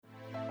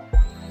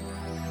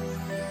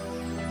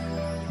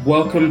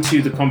Welcome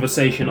to the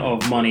Conversation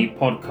of Money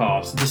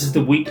podcast. This is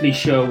the weekly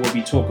show where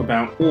we talk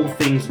about all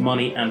things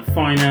money and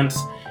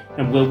finance,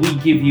 and where we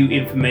give you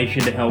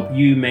information to help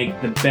you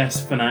make the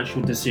best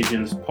financial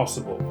decisions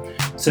possible.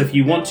 So if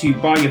you want to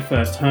buy your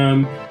first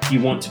home,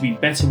 you want to be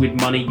better with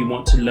money, you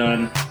want to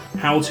learn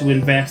how to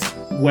invest,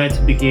 where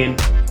to begin,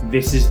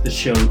 this is the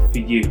show for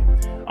you.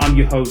 I'm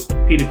your host,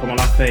 Peter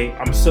Komalafe.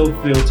 I'm so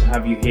thrilled to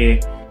have you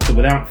here. So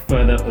without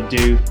further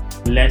ado,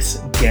 let's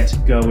get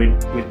going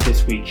with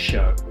this week's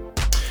show.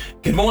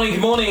 Good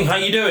morning. How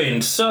you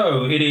doing?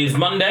 So it is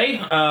Monday.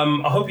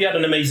 I hope you had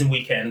an amazing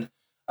weekend.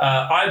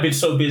 I've been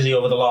so busy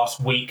over the last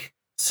week,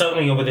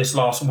 certainly over this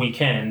last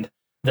weekend,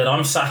 that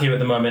I'm sat here at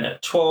the moment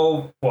at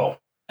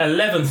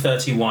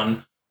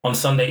 11:31 on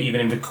Sunday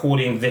evening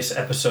recording this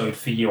episode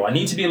for you. I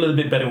need to be a little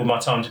bit better with my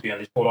time, to be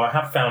honest. But what I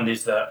have found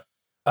is that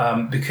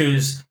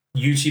because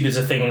YouTube is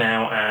a thing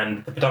now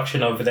and the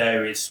production over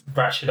there is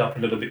ratcheted up a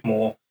little bit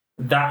more,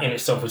 that in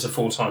itself is a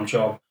full-time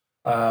job.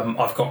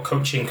 I've got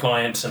coaching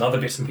clients and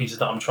other bits and pieces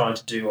that I'm trying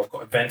to do. I've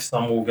got events that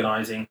I'm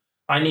organizing.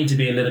 I need to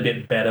be a little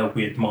bit better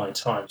with my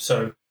time.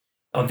 So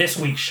on this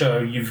week's show,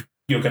 you're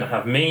going to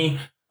have me,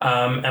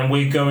 and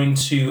we're going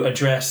to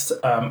address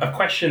a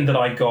question that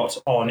I got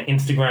on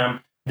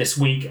Instagram this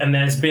week. And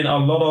there's been a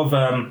lot of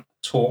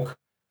talk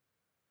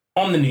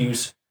on the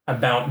news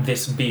about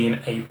this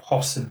being a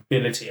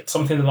possibility. It's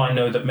something that I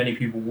know that many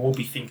people will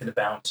be thinking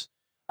about.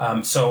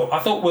 So I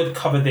thought we'd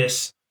cover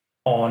this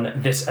on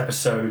this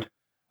episode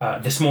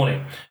this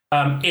morning.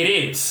 It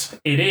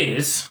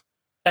is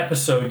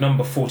episode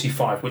number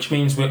 45, which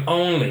means we're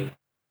only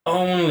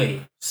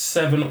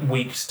 7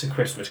 weeks to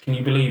Christmas. Can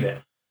you believe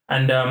it?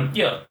 And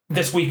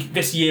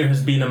this year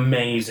has been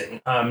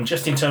amazing,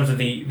 just in terms of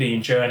the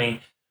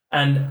journey.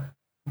 And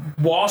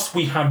whilst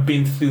we have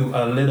been through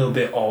a little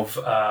bit of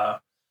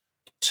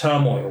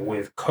turmoil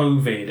with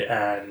COVID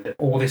and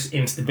all this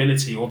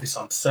instability, all this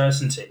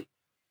uncertainty,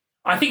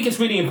 I think it's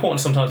really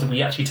important sometimes that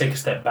we actually take a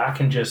step back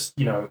and just,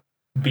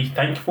 be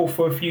thankful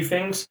for a few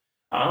things.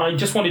 I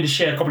just wanted to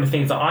share a couple of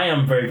things that I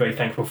am very, very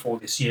thankful for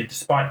this year,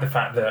 despite the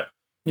fact that,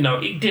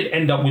 it did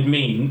end up with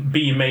me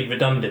being made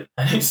redundant.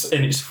 And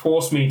it's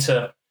forced me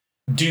to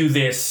do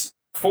this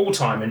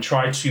full-time and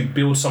try to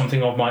build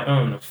something of my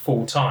own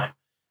full-time.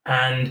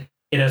 And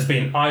it has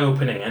been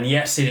eye-opening. And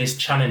yes, it is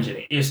challenging.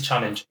 It is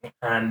challenging.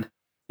 And,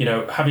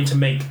 having to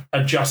make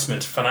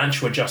adjustments,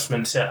 financial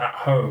adjustments at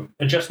home,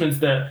 adjustments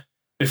that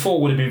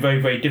before would have been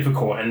very, very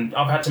difficult. And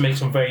I've had to make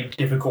some very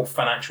difficult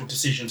financial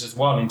decisions as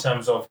well in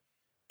terms of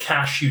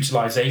cash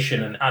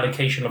utilization and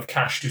allocation of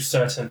cash to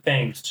certain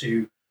things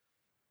to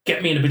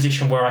get me in a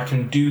position where I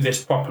can do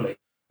this properly.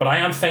 But I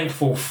am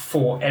thankful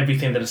for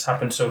everything that has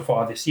happened so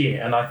far this year.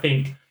 And I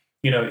think,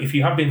 if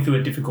you have been through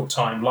a difficult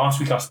time, last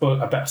week I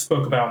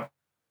spoke about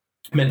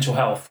mental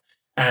health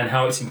and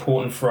how it's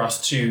important for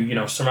us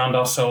to, surround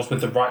ourselves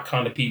with the right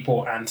kind of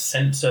people and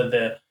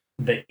censor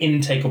the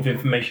intake of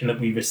information that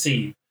we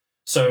receive.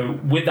 So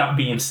with that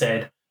being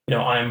said,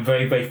 I am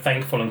very, very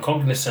thankful and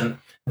cognizant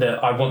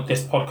that I want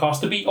this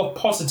podcast to be of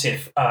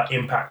positive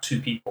impact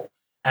to people.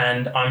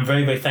 And I'm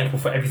very, very thankful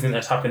for everything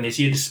that's happened this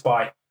year,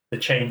 despite the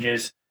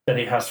changes that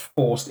it has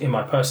forced in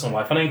my personal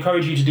life. And I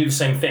encourage you to do the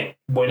same thing.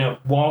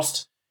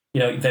 Whilst,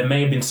 there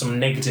may have been some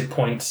negative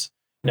points,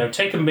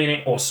 take a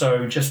minute or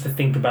so just to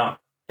think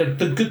about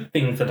the good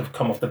things that have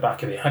come off the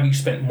back of it. Have you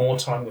spent more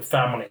time with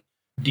family,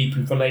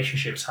 deepened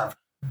relationships, have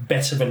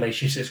better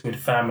relationships with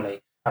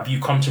family? Have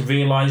you come to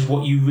realize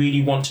what you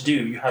really want to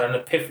do? You had an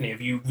epiphany. Have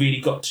you really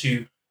got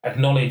to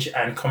acknowledge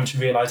and come to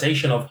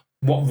realization of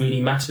what really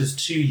matters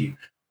to you?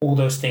 All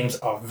those things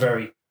are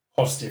very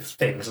positive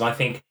things. And I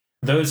think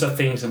those are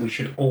things that we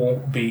should all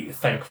be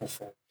thankful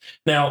for.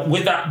 Now,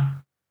 with that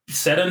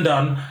said and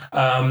done,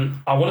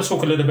 I want to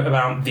talk a little bit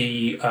about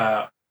the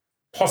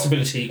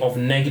possibility of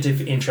negative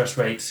interest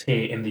rates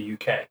here in the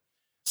UK.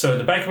 So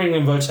the Bank of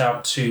England wrote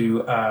out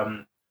to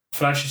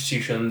financial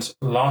institutions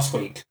last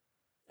week,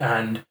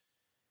 and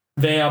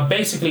they are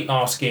basically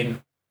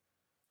asking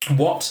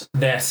what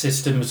their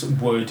systems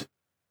would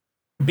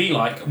be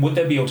like. Would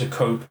they be able to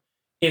cope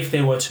if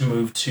they were to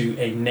move to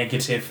a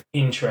negative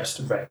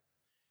interest rate?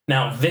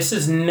 Now, this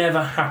has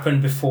never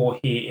happened before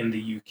here in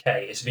the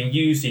UK. It's been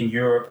used in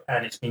Europe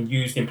and it's been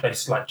used in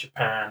places like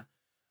Japan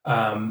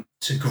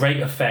to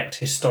great effect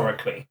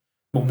historically.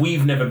 But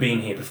we've never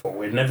been here before.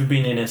 We've never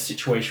been in a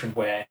situation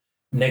where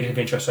negative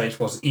interest rates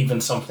was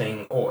even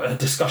something or a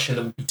discussion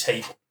that would be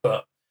tabled.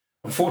 But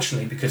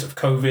unfortunately, because of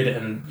COVID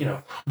and,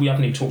 we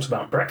haven't even talked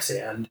about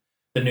Brexit and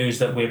the news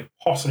that we're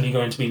possibly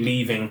going to be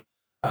leaving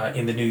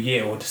in the new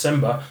year or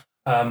December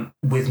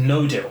with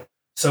no deal.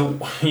 So,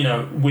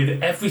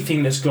 with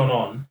everything that's gone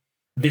on,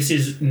 this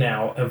is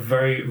now a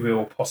very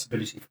real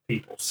possibility for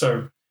people.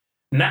 So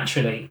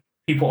naturally,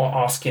 people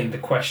are asking the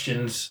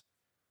questions,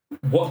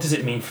 what does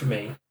it mean for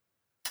me?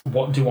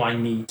 What do I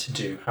need to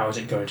do? How is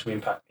it going to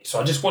impact me? So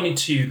I just wanted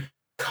to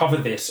cover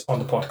this on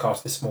the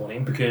podcast this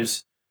morning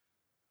because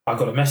I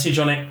got a message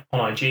on it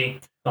on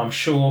IG. And I'm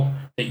sure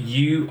that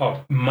you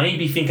are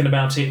maybe thinking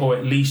about it, or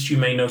at least you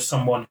may know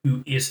someone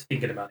who is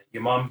thinking about it.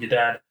 Your mum, your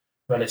dad,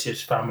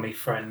 relatives, family,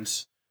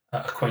 friends,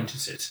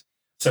 acquaintances.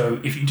 So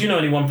if you do know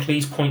anyone,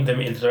 please point them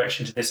in the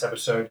direction to this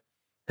episode,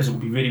 because it will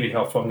be really, really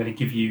helpful. I'm going to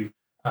give you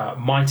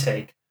my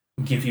take,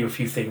 and give you a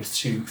few things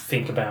to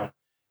think about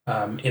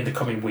in the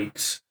coming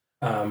weeks,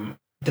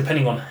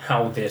 depending on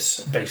how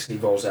this basically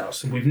rolls out.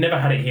 So we've never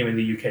had it here in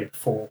the UK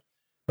before,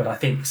 but I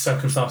think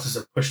circumstances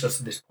have pushed us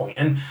to this point.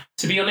 And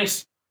to be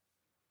honest,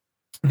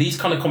 these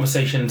kind of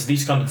conversations,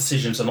 these kind of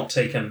decisions are not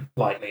taken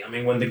lightly. I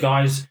mean, when the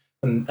guys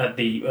at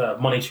the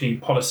Monetary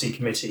Policy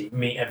Committee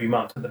meet every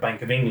month at the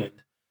Bank of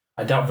England,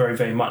 I doubt very,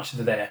 very much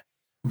that they're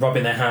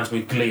rubbing their hands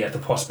with glee at the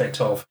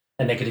prospect of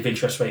a negative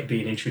interest rate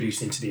being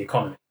introduced into the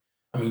economy.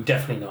 I mean,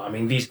 definitely not. I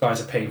mean, these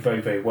guys are paid very,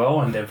 very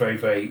well, and they're very,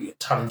 very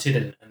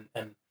talented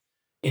and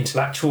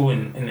intellectual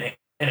and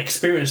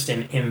experienced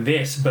in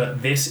this.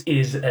 But this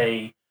is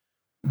a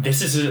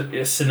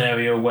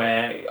scenario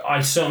where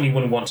I certainly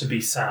wouldn't want to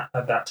be sat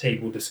at that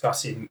table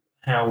discussing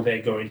how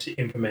they're going to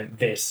implement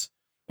this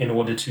in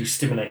order to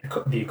stimulate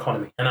the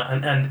economy.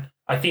 And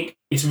I think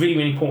it's really,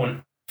 really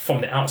important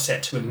from the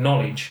outset to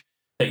acknowledge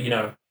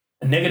that,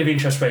 negative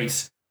interest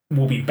rates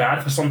will be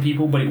bad for some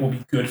people, but it will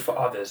be good for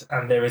others.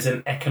 And there is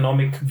an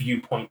economic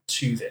viewpoint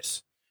to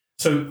this.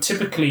 So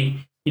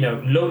typically,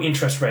 low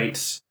interest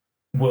rates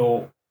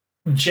will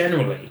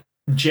generally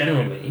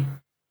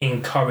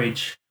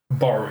encourage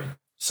borrowing.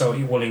 So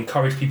it will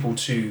encourage people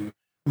to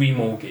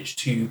remortgage,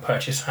 to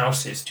purchase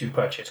houses, to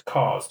purchase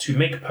cars, to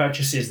make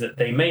purchases that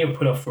they may have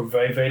put off for a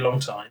very, very long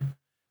time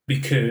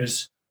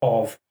because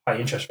of high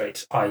interest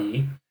rates,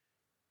 i.e.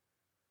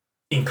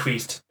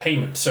 increased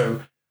payments.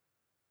 So,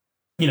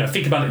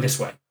 think about it this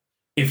way.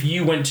 If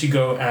you went to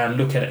go and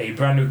look at a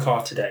brand new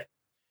car today,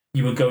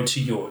 you would go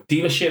to your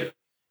dealership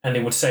and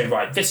they would say,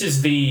 right, this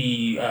is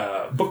the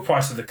book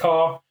price of the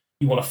car.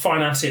 You want to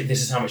finance it.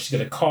 This is how much it's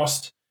going to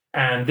cost.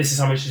 And this is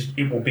how much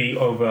it will be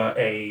over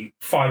a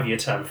 5-year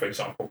term, for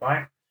example,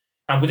 right?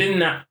 And within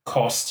that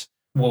cost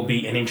will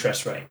be an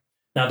interest rate.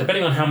 Now,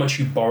 depending on how much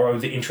you borrow,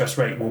 the interest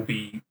rate will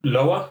be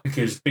lower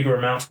because bigger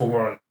amounts will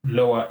warrant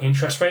lower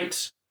interest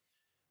rates.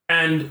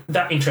 And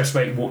that interest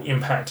rate will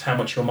impact how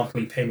much your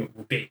monthly payment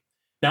will be.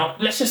 Now,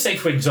 let's just say,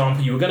 for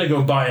example, you were going to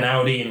go buy an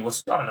Audi and it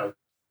was,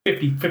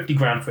 50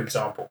 grand, for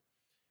example.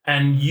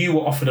 And you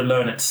were offered a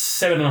loan at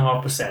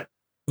 7.5%,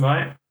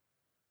 right?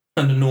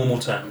 Under normal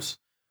terms.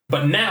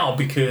 But now,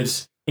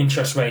 because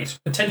interest rates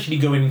potentially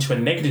going into a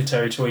negative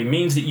territory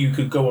means that you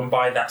could go and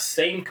buy that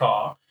same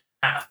car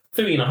at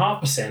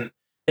 3.5%,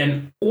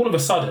 then all of a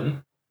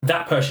sudden,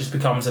 that purchase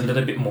becomes a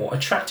little bit more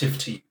attractive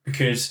to you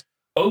because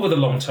over the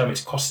long term, it's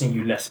costing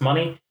you less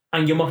money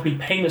and your monthly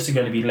payments are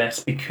going to be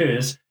less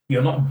because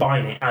you're not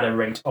buying it at a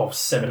rate of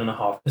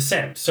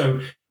 7.5%.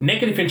 So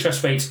negative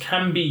interest rates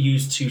can be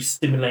used to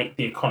stimulate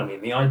the economy.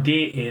 And the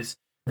idea is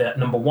that,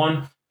 number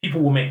one,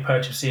 people will make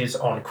purchases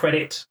on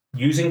credit,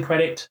 using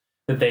credit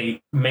that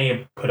they may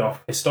have put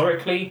off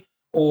historically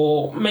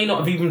or may not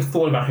have even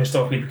thought about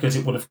historically because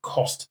it would have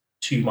cost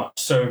too much.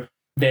 So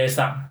there's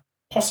that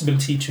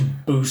possibility to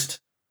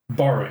boost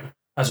borrowing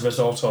as a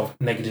result of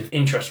negative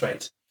interest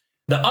rates.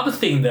 The other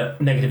thing that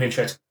negative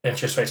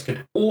interest rates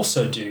could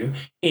also do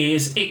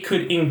is it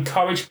could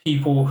encourage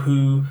people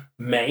who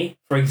may,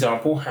 for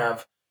example,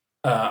 have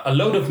a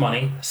load of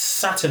money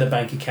sat in a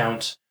bank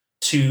account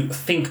to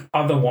think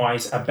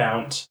otherwise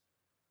about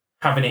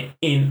having it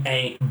in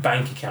a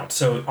bank account.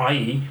 So,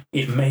 i.e.,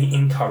 it may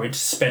encourage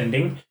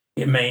spending,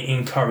 it may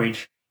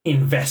encourage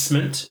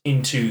investment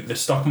into the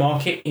stock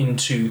market,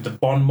 into the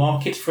bond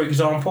market, for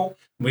example.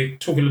 We're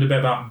talking a little bit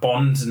about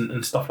bonds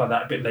and stuff like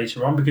that a bit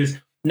later on because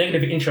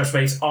negative interest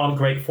rates aren't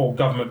great for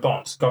government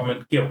bonds,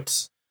 government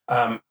gilts.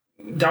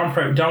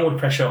 Downward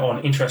pressure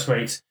on interest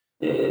rates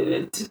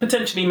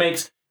potentially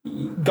makes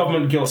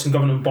government gilts and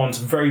government bonds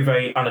very,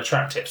 very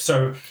unattractive.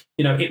 So,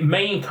 it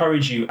may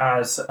encourage you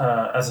as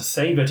a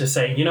saver to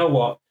say, you know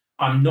what,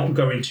 I'm not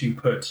going to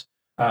put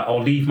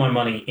or leave my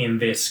money in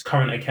this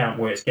current account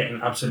where it's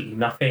getting absolutely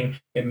nothing.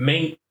 It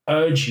may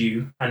urge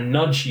you and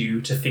nudge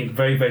you to think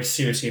very, very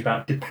seriously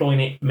about deploying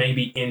it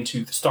maybe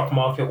into the stock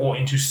market or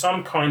into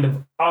some kind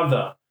of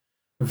other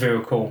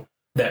vehicle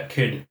that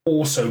could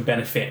also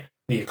benefit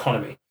the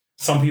economy.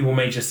 Some people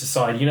may just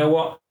decide, you know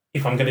what,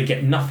 if I'm going to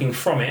get nothing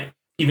from it,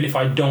 even if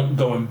I don't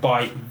go and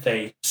buy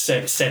the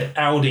said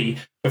Audi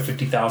for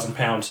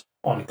 £50,000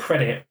 on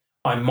credit,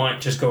 I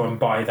might just go and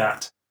buy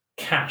that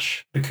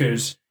cash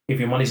because if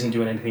your money isn't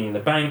doing anything in the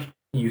bank,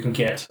 you can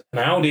get an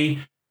Audi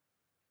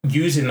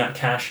using that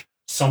cash.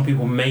 Some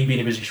people may be in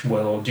a position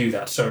where they'll do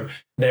that. So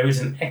there is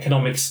an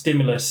economic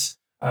stimulus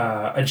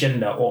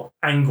agenda or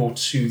angle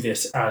to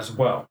this as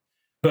well.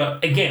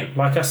 But again,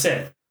 like I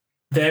said,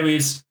 there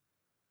is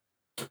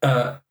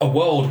a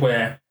world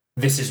where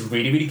this is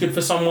really, really good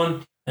for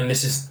someone, and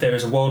there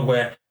is a world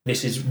where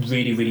this is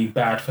really, really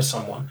bad for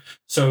someone.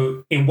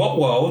 So in what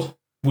world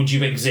would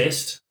you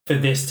exist for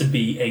this to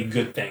be a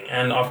good thing?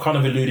 And I've kind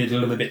of alluded a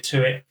little bit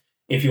to it.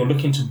 If you're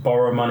looking to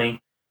borrow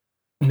money,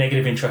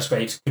 negative interest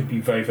rates could be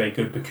very, very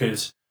good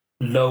because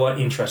lower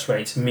interest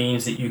rates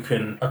means that you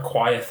can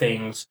acquire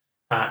things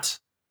at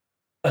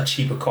a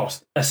cheaper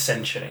cost,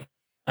 essentially.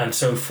 And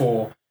so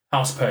for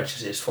house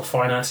purchases, for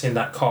financing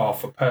that car,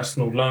 for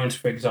personal loans,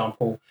 for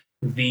example,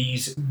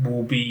 these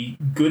will be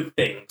good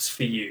things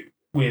for you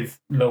with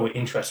lower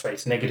interest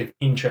rates, negative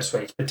interest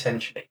rates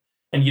potentially.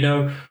 And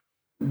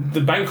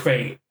the bank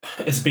rate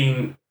has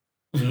been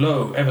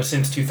low ever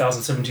since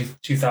 2007 to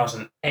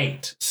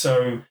 2008.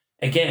 So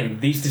again,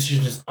 these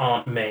decisions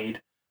aren't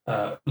made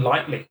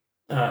lightly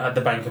at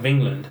the Bank of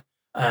England.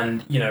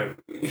 And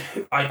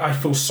I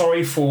feel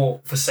sorry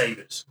for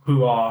savers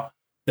who are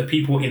the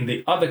people in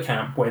the other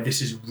camp where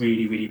this is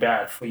really, really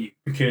bad for you,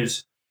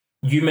 because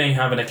you may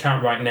have an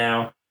account right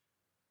now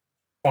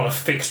on a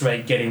fixed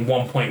rate getting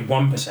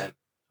 1.1%.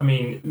 I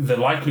mean, the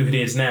likelihood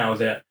is now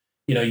that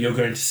you're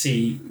going to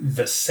see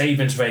the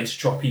savings rates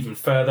drop even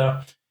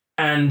further.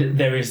 And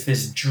there is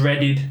this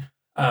dreaded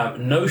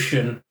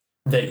notion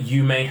that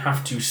you may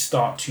have to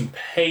start to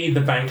pay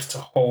the banks to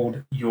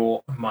hold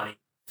your money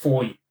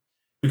for you.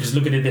 Because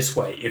look at it this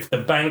way, if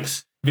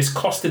it's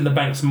costing the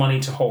banks money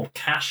to hold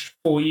cash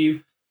for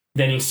you,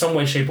 then in some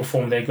way, shape or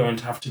form, they're going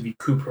to have to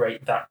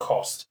recuperate that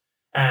cost.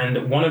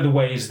 And one of the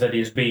ways that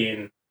is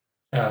being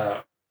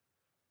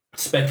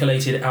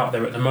speculated out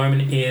there at the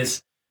moment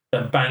is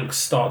that banks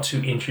start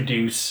to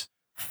introduce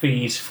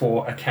fees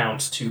for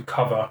accounts to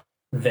cover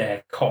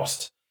their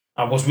cost.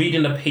 I was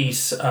reading a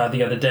piece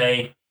the other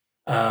day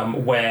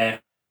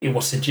where it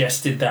was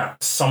suggested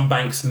that some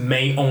banks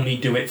may only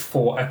do it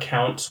for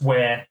accounts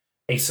where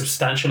a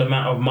substantial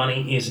amount of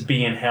money is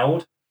being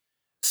held.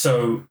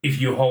 So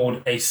if you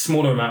hold a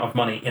smaller amount of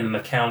money in an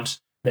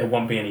account, there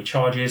won't be any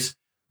charges.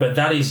 But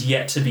that is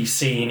yet to be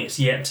seen. It's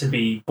yet to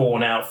be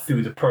borne out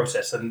through the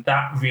process. And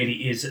that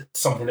really is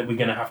something that we're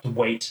going to have to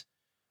wait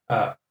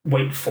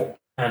for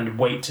and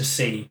wait to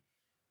see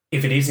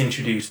if it is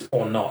introduced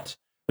or not.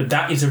 But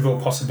that is a real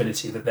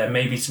possibility, that there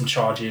may be some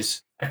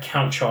charges,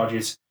 account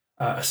charges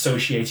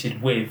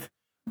associated with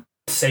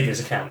savings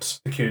accounts,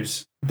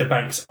 because the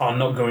banks are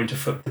not going to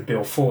foot the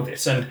bill for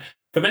this. And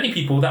for many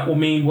people, that will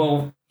mean,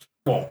 will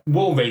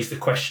raise the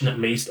question at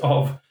least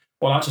of,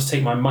 I'll just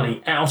take my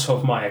money out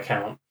of my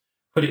account,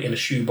 put it in a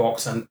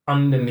shoebox and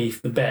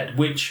underneath the bed,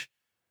 which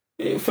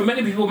for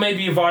many people may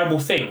be a viable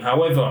thing.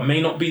 However,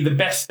 may not be the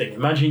best thing.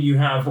 Imagine you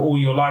have all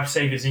your life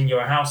savings in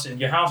your house and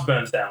your house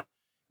burns down.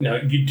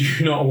 You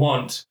do not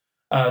want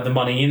the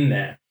money in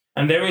there.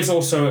 And there is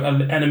also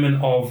an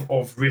element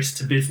of risk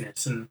to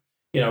business. And,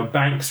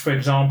 banks, for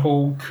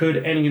example, could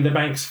any of the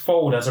banks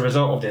fold as a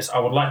result of this? I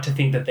would like to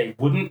think that they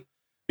wouldn't,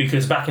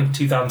 because back in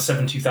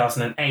 2007,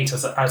 2008,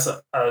 as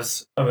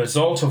a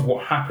result of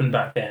what happened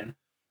back then,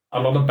 a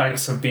lot of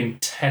banks have been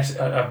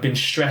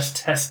stress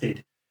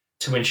tested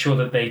to ensure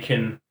that they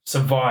can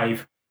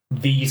survive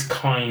these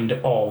kind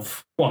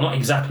of, not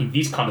exactly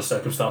these kind of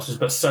circumstances,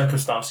 but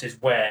circumstances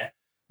where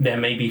there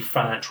may be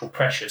financial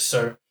pressures.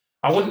 So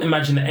I wouldn't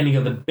imagine that any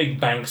of the big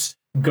banks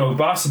go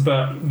bust,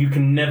 but you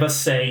can never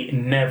say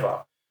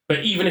never.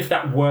 But even if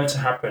that were to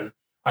happen,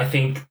 I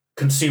think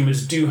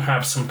consumers do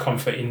have some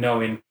comfort in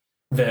knowing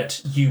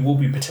that you will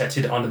be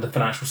protected under the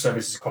Financial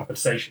Services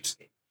Compensation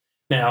Scheme.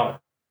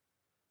 Now,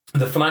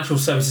 the Financial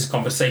Services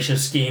Compensation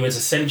Scheme is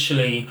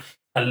essentially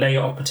a layer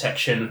of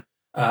protection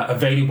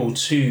available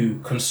to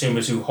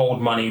consumers who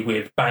hold money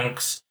with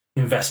banks,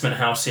 investment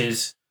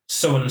houses,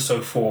 so on and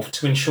so forth,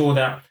 to ensure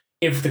that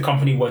if the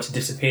company were to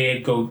disappear,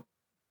 go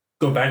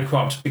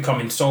bankrupt, become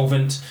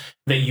insolvent,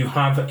 that you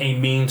have a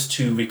means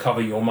to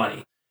recover your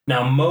money.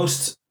 Now,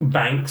 most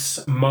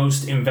banks,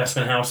 most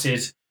investment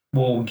houses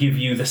will give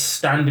you the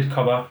standard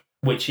cover,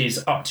 which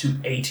is up to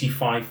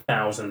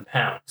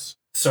 £85,000.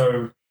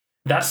 So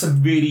that's a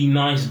really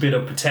nice bit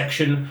of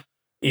protection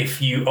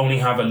if you only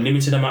have a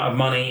limited amount of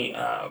money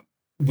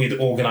with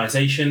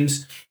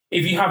organizations.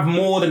 If you have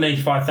more than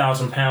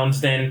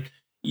 £85,000, then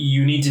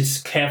you need to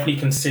carefully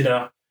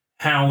consider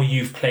how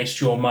you've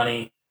placed your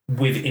money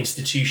with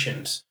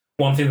institutions.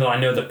 One thing that I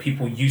know that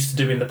people used to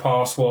do in the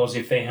past was,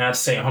 if they had,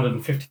 say,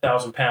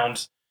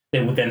 £150,000,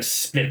 they would then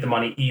split the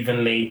money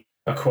evenly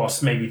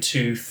across maybe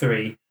 2,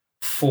 3,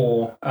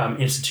 4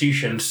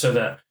 institutions, so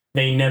that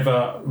they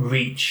never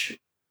reach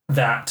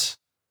that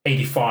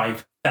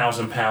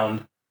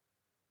 £85,000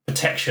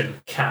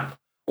 protection cap,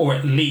 or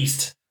at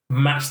least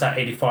match that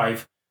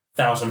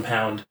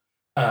 £85,000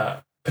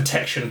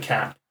 protection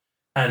cap,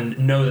 and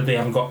know that they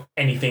haven't got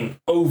anything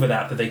over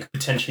that they could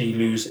potentially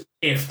lose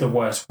if the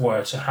worst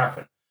were to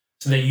happen.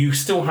 So that you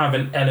still have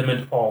an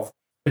element of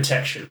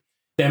protection.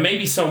 There may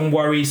be some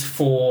worries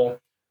for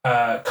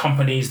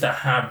companies that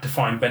have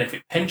defined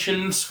benefit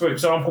pensions, for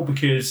example,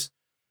 because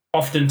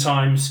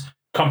oftentimes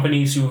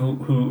companies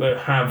who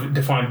have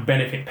defined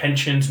benefit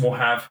pensions will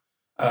have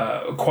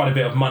quite a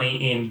bit of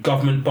money in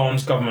government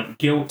bonds, government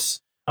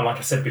gilts. And like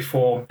I said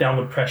before,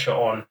 downward pressure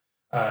on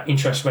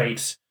interest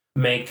rates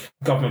make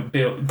government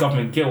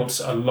gilts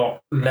a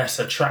lot less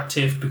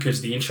attractive, because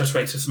the interest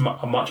rates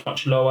are much,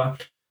 much lower.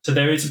 So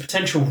there is a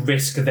potential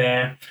risk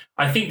there.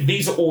 I think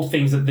these are all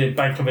things that the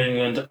Bank of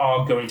England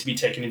are going to be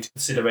taking into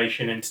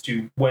consideration as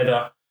to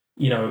whether,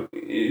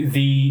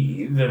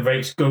 the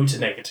rates go to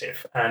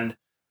negative. And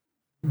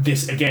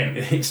this, again,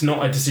 it's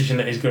not a decision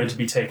that is going to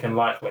be taken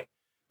lightly.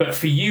 But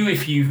for you,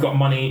 if you've got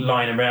money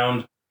lying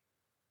around,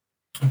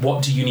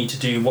 what do you need to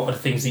do? What are the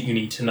things that you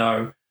need to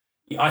know?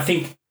 I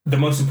think the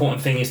most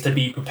important thing is to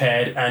be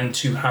prepared and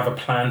to have a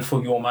plan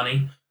for your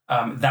money.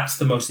 That's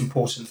the most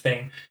important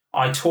thing.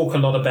 I talk a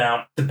lot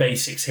about the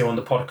basics here on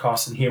the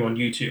podcast and here on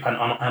YouTube and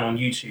on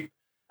YouTube.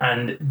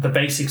 And the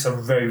basics are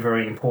very,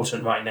 very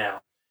important right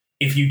now.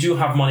 If you do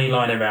have money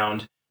lying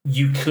around,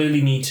 you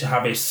clearly need to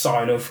have a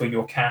silo for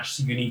your cash.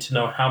 So you need to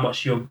know how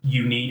much you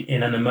need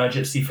in an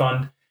emergency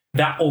fund.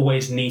 That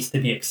always needs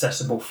to be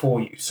accessible for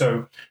you.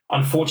 So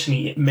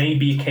unfortunately, it may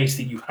be a case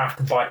that you have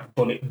to bite the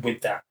bullet with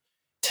that.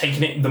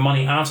 Taking the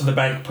money out of the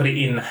bank, put it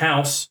in the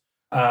house,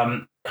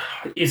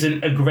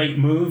 isn't a great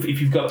move. If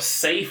you've got a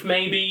safe,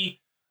 maybe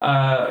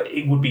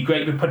it would be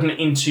great. But putting it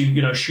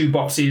into shoe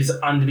boxes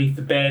underneath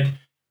the bed,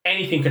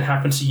 anything could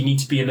happen. So you need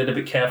to be a little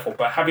bit careful.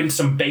 But having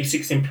some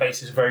basics in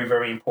place is very,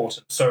 very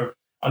important. So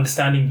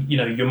understanding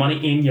your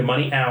money in, your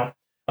money out,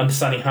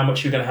 understanding how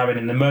much you're going to have in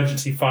an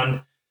emergency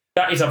fund,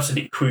 that is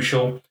absolutely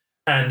crucial.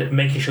 And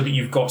making sure that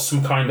you've got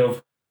some kind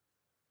of,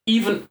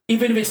 even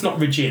if it's not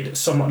rigid,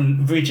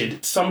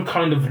 some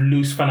kind of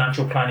loose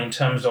financial plan in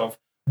terms of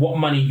what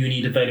money you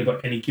need available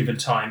at any given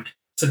time.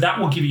 So that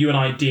will give you an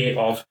idea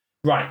of,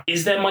 right,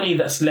 is there money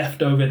that's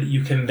left over that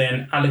you can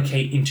then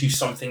allocate into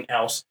something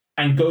else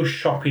and go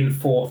shopping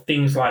for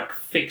things like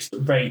fixed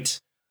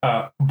rate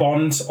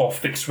bonds or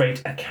fixed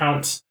rate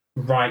accounts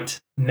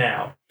right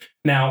now.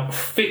 Now,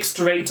 fixed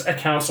rate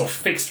accounts or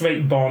fixed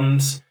rate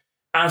bonds,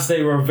 as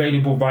they are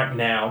available right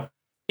now,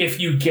 if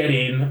you get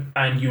in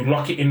and you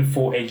lock it in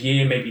for a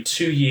year, maybe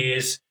 2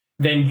 years,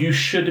 then you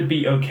should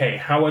be okay.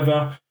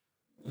 However,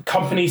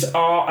 companies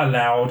are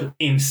allowed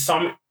in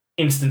some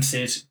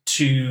instances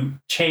to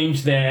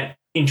change their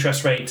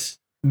interest rates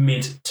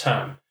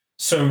mid-term.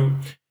 So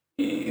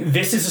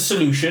this is a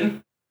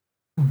solution,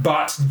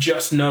 but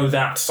just know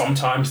that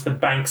sometimes the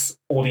banks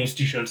or the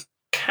institutions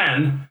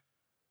can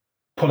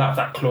pull out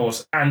that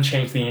clause and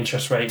change the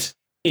interest rates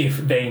if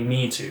they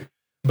need to.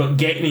 But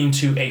getting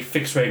into a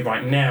fixed rate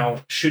right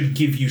now should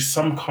give you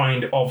some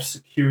kind of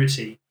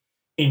security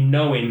in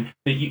knowing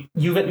that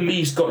you've at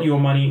least got your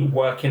money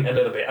working a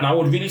little bit. And I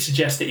would really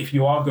suggest that if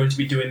you are going to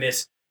be doing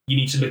this, you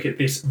need to look at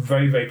this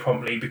very, very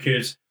promptly,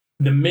 because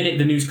the minute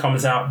the news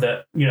comes out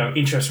that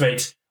interest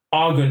rates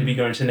are going to be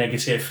going to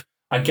negative,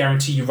 I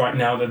guarantee you right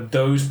now that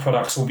those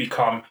products will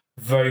become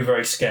very,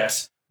 very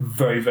scarce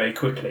very, very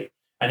quickly.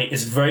 And it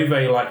is very,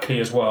 very likely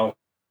as well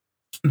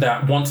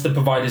that once the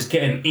providers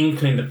get an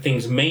inkling that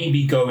things may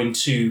be going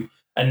to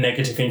a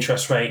negative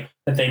interest rate,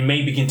 that they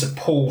may begin to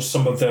pull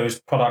some of those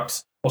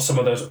products or some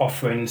of those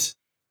offerings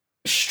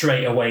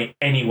straight away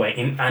anyway,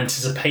 in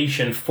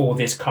anticipation for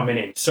this coming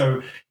in.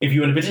 So if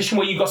you're in a position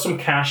where you've got some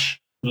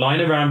cash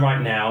lying around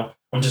right now,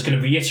 I'm just going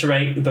to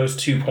reiterate those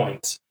 2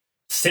 points.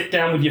 Sit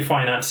down with your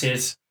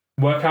finances,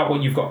 work out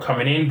what you've got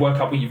coming in, work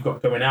out what you've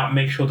got going out,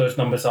 make sure those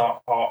numbers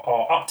are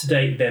up to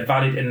date, they're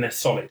valid and they're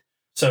solid.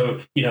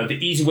 So, the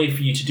easy way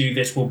for you to do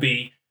this will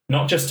be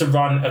not just to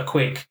run a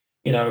quick,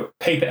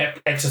 paper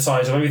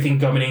exercise of everything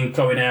going in,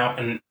 going out,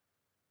 and,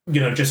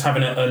 just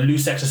having a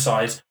loose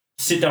exercise.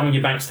 Sit down with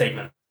your bank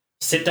statement.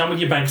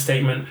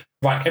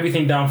 Write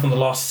everything down from the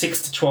last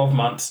 6 to 12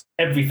 months,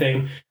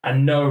 everything,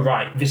 and know,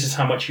 right, this is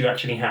how much you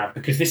actually have,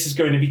 because this is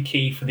going to be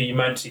key for the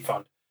emergency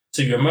fund.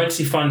 So your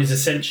emergency fund is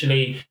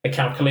essentially a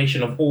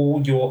calculation of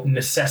all your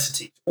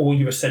necessities, all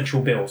your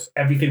essential bills,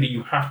 everything that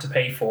you have to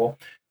pay for,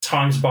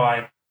 times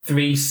by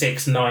 3,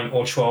 6, 9,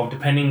 or 12,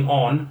 depending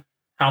on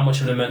how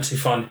much of an emergency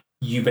fund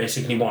you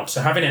basically want.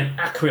 So having an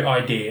accurate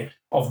idea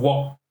of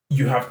what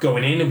you have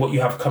going in and what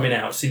you have coming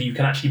out so that you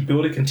can actually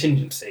build a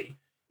contingency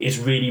is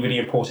really, really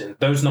important.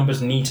 Those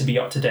numbers need to be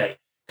up to date,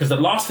 because the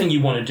last thing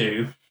you want to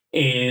do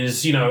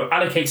is,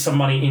 allocate some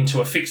money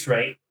into a fixed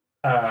rate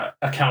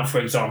account, for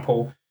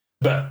example,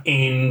 but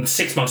in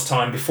 6 months'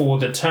 time, before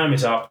the term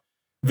is up,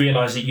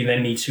 realize that you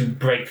then need to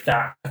break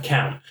that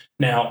account.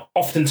 Now,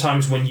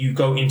 oftentimes when you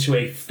go into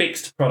a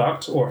fixed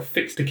product or a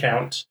fixed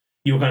account,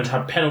 you're going to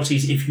have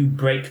penalties if you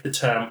break the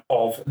term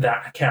of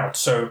that account.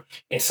 So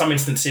in some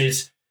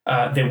instances,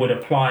 they would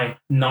apply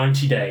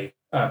 90-day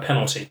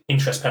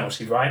interest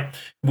penalty, right?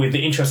 With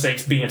the interest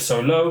rates being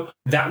so low,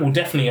 that will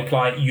definitely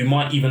apply. You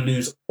might even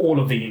lose all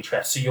of the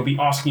interest. So you'll be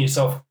asking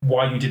yourself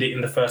why you did it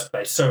in the first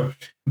place. So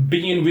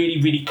being really,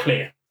 really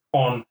clear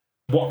on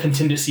what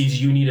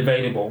contingencies you need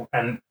available,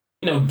 and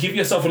give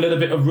yourself a little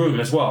bit of room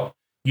as well.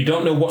 You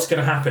don't know what's going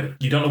to happen.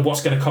 You don't know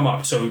what's going to come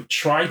up. So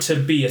try to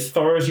be as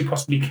thorough as you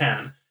possibly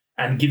can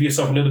and give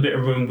yourself a little bit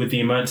of room with the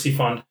emergency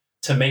fund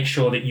to make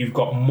sure that you've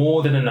got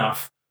more than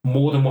enough,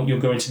 more than what you're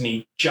going to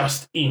need,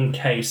 just in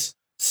case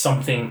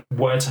something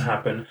were to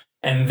happen.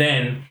 And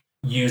then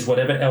use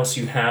whatever else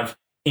you have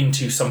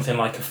into something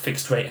like a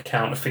fixed rate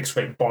account, a fixed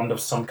rate bond of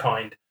some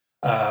kind,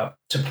 to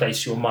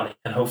place your money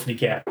and hopefully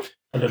get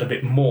a little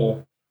bit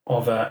more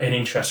of an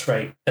interest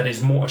rate that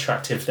is more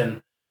attractive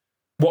than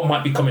what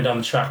might be coming down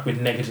the track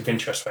with negative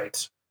interest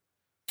rates.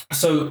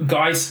 So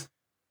guys,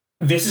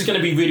 this is going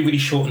to be really, really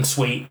short and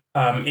sweet.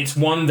 It's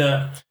one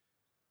that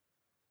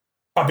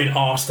I've been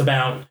asked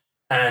about,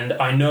 And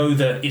I know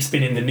that it's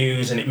been in the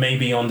news and it may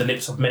be on the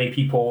lips of many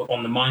people,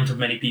 on the minds of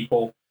many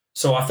people.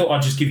 So I thought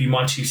I'd just give you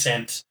my 2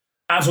 cents.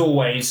 As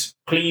always,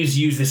 please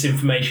use this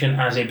information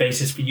as a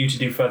basis for you to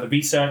do further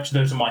research.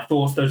 Those are my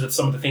thoughts. Those are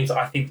some of the things that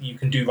I think that you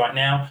can do right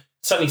now.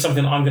 Certainly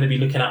something that I'm going to be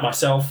looking at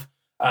myself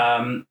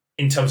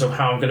in terms of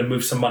how I'm going to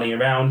move some money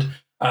around.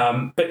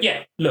 But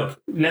yeah, look,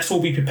 let's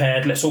all be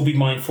prepared. Let's all be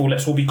mindful.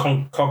 Let's all be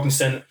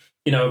cognizant.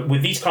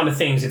 With these kind of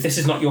things, if this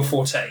is not your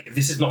forte, if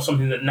this is not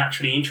something that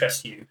naturally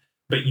interests you,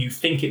 but you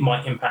think it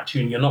might impact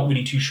you and you're not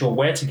really too sure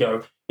where to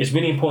go, it's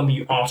really important that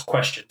you ask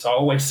questions. I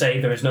always say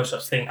there is no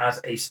such thing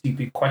as a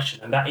stupid question.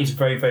 And that is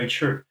very, very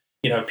true.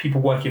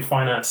 People work in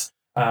finance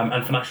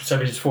and financial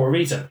services for a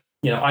reason.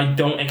 I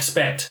don't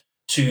expect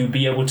to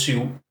be able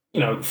to,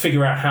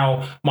 figure out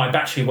how my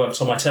battery works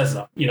on my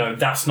Tesla.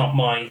 That's not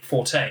my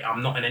forte.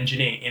 I'm not an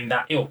engineer in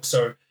that ilk.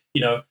 So,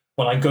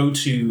 when I go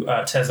to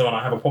Tesla and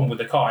I have a problem with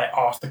the car,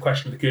 I ask the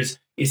question because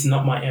it's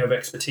not my area of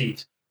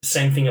expertise. The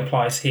same thing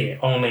applies here,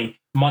 only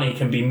money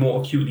can be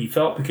more acutely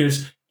felt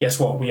because guess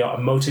what? We are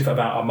emotive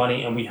about our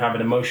money and we have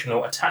an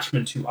emotional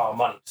attachment to our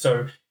money.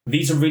 So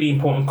these are really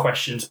important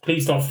questions.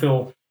 Please don't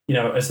feel,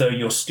 as though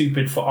you're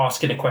stupid for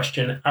asking a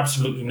question.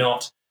 Absolutely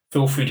not.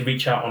 Feel free to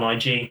reach out on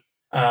IG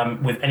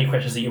with any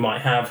questions that you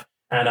might have,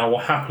 and I will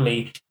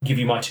happily give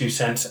you my 2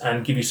 cents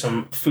and give you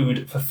some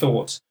food for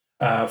thought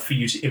for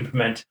you to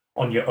implement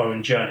on your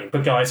own journey.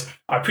 But guys,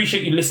 I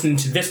appreciate you listening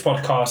to this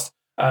podcast.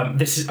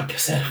 This is, like I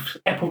said,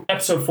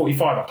 episode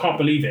 45. I can't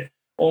believe it.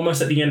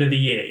 Almost at the end of the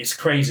year. It's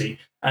crazy.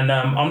 And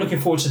I'm looking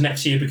forward to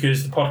next year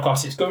because the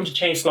podcast is going to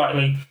change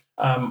slightly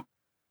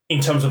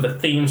in terms of the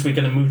themes. We're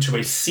going to move to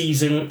a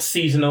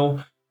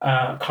seasonal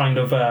kind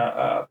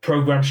of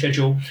program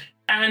schedule.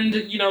 And,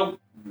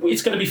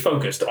 it's going to be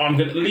focused. I'm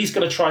at least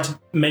going to try to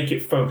make it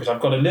focused. I've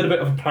got a little bit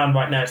of a plan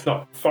right now. It's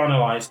not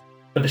finalized,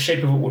 but the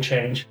shape of it will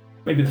change.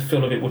 Maybe the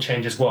feel of it will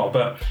change as well.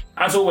 But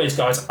as always,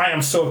 guys, I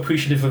am so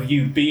appreciative of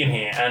you being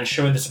here and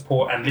showing the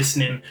support and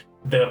listening.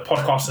 The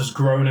podcast has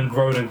grown and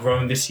grown and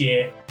grown this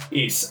year.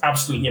 It's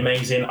absolutely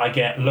amazing. I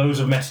get loads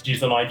of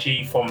messages on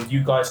IG from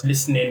you guys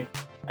listening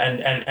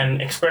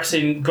and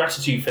expressing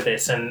gratitude for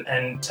this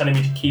and telling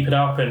me to keep it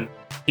up and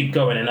keep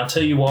going. And I'll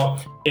tell you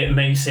what, it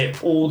makes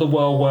it all the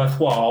well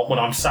worthwhile when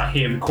I'm sat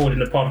here recording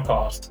the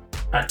podcast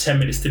at 10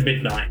 minutes to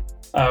midnight,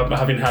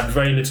 having had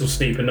very little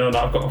sleep and knowing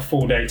that I've got a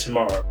full day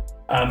tomorrow.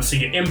 So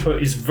your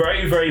input is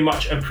very, very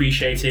much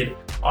appreciated.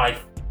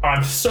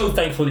 I'm so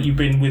thankful that you've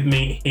been with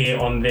me here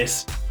on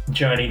this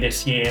journey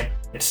this year.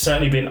 It's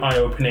certainly been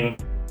eye-opening,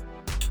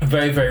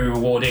 very, very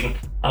rewarding,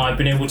 and I've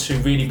been able to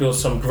really build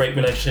some great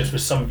relationships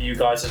with some of you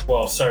guys as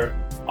well. So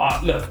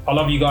look, I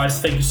love you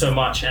guys. Thank you so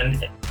much.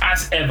 And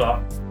as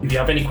ever, if you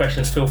have any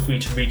questions, feel free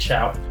to reach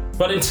out.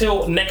 But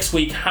until next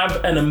week,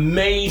 have an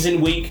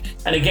amazing week.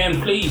 And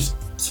again, please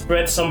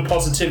spread some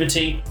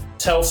positivity.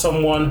 Tell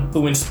someone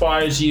who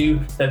inspires you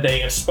that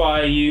they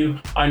inspire you.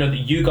 I know that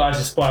you guys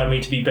inspire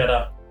me to be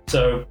better.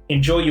 So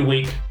enjoy your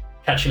week.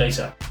 Catch you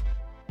later.